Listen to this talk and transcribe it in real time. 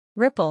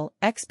Ripple,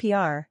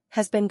 XPR,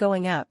 has been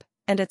going up,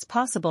 and it's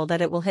possible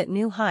that it will hit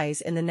new highs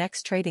in the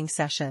next trading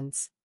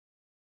sessions.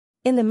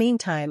 In the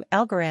meantime,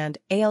 Algorand,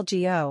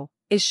 ALGO,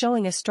 is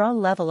showing a strong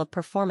level of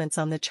performance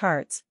on the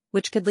charts,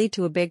 which could lead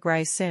to a big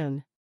rise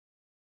soon.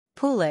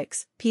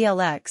 Poolix,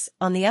 PLX,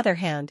 on the other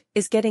hand,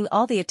 is getting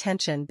all the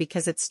attention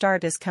because its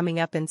start is coming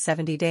up in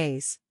 70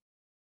 days.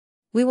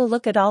 We will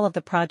look at all of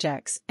the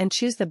projects and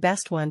choose the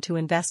best one to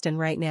invest in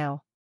right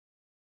now.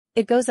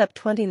 It goes up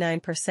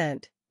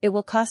 29%, it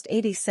will cost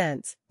 80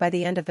 cents by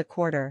the end of the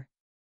quarter.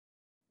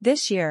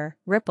 This year,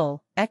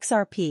 Ripple,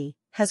 XRP,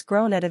 has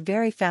grown at a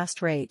very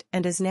fast rate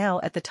and is now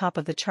at the top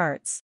of the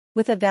charts,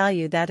 with a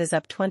value that is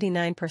up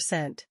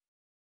 29%.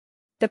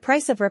 The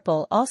price of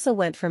Ripple also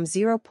went from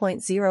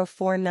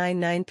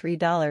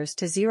 $0.04993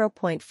 to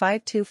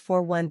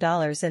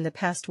 $0.5241 in the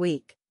past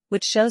week,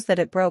 which shows that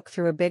it broke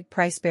through a big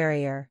price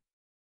barrier.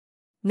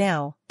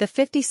 Now, the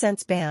 50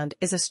 cents band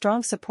is a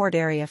strong support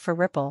area for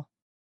Ripple.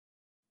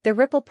 The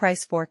Ripple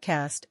price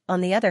forecast, on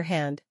the other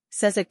hand,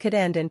 says it could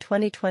end in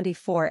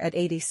 2024 at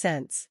 80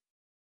 cents.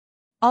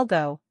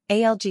 Algo,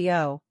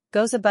 ALGO,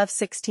 goes above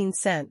 16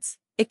 cents,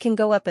 it can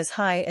go up as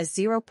high as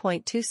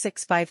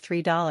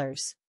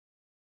 $0.2653.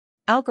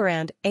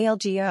 Algorand,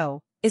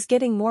 ALGO, is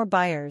getting more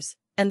buyers,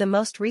 and the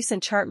most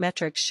recent chart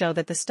metrics show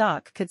that the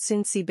stock could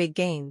soon see big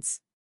gains.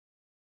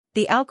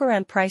 The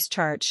Algorand price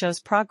chart shows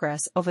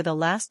progress over the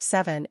last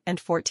 7 and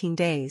 14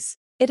 days.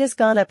 It has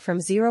gone up from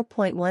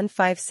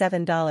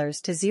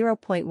 $0.157 to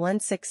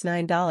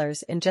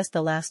 $0.169 in just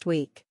the last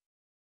week.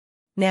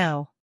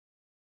 Now,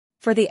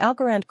 for the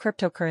Algorand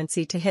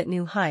cryptocurrency to hit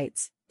new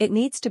heights, it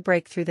needs to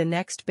break through the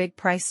next big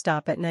price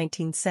stop at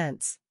 19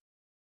 cents.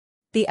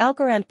 The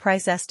Algorand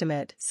price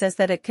estimate says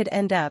that it could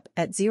end up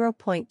at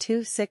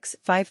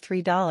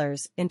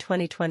 $0.2653 in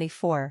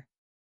 2024.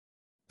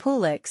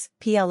 Poolix,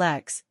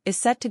 PLX, is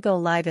set to go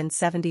live in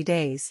 70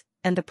 days,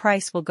 and the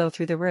price will go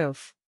through the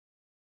roof.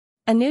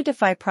 A new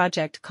DeFi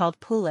project called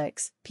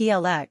Poolix,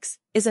 PLX,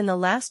 is in the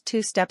last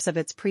 2 steps of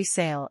its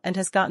pre-sale and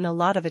has gotten a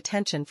lot of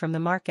attention from the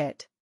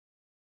market.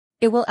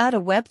 It will add a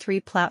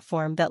Web3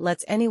 platform that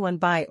lets anyone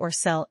buy or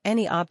sell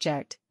any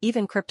object,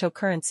 even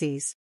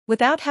cryptocurrencies,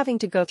 without having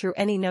to go through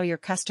any Know Your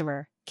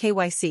Customer,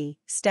 KYC,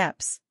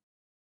 steps.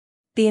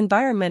 The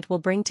environment will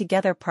bring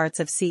together parts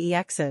of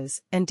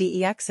CEXs and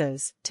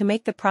DEXs to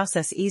make the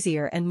process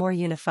easier and more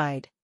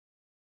unified.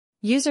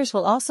 Users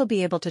will also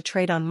be able to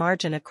trade on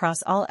margin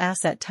across all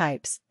asset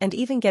types and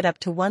even get up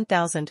to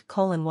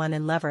 1,000:1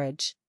 in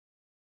leverage.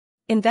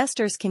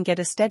 Investors can get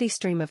a steady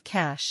stream of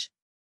cash.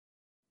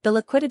 The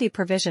liquidity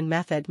provision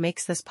method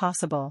makes this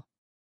possible.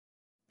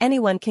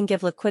 Anyone can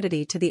give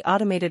liquidity to the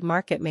automated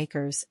market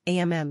makers,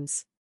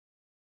 AMMs.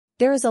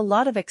 There is a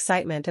lot of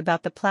excitement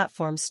about the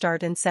platform's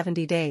start in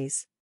 70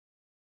 days.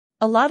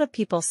 A lot of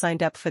people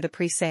signed up for the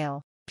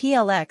pre-sale.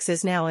 PLX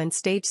is now in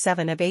stage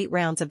 7 of 8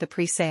 rounds of the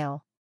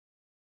pre-sale.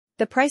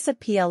 The price of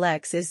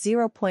PLX is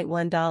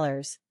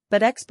 $0.1,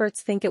 but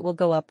experts think it will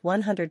go up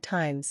 100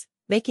 times,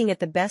 making it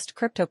the best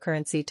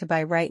cryptocurrency to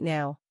buy right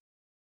now.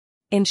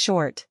 In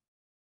short,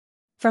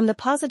 from the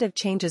positive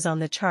changes on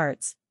the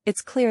charts,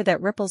 it's clear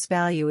that Ripple's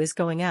value is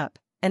going up,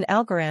 and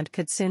Algorand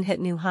could soon hit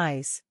new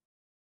highs.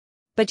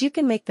 But you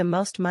can make the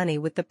most money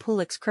with the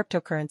Poolix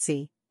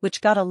cryptocurrency,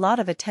 which got a lot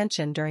of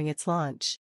attention during its launch.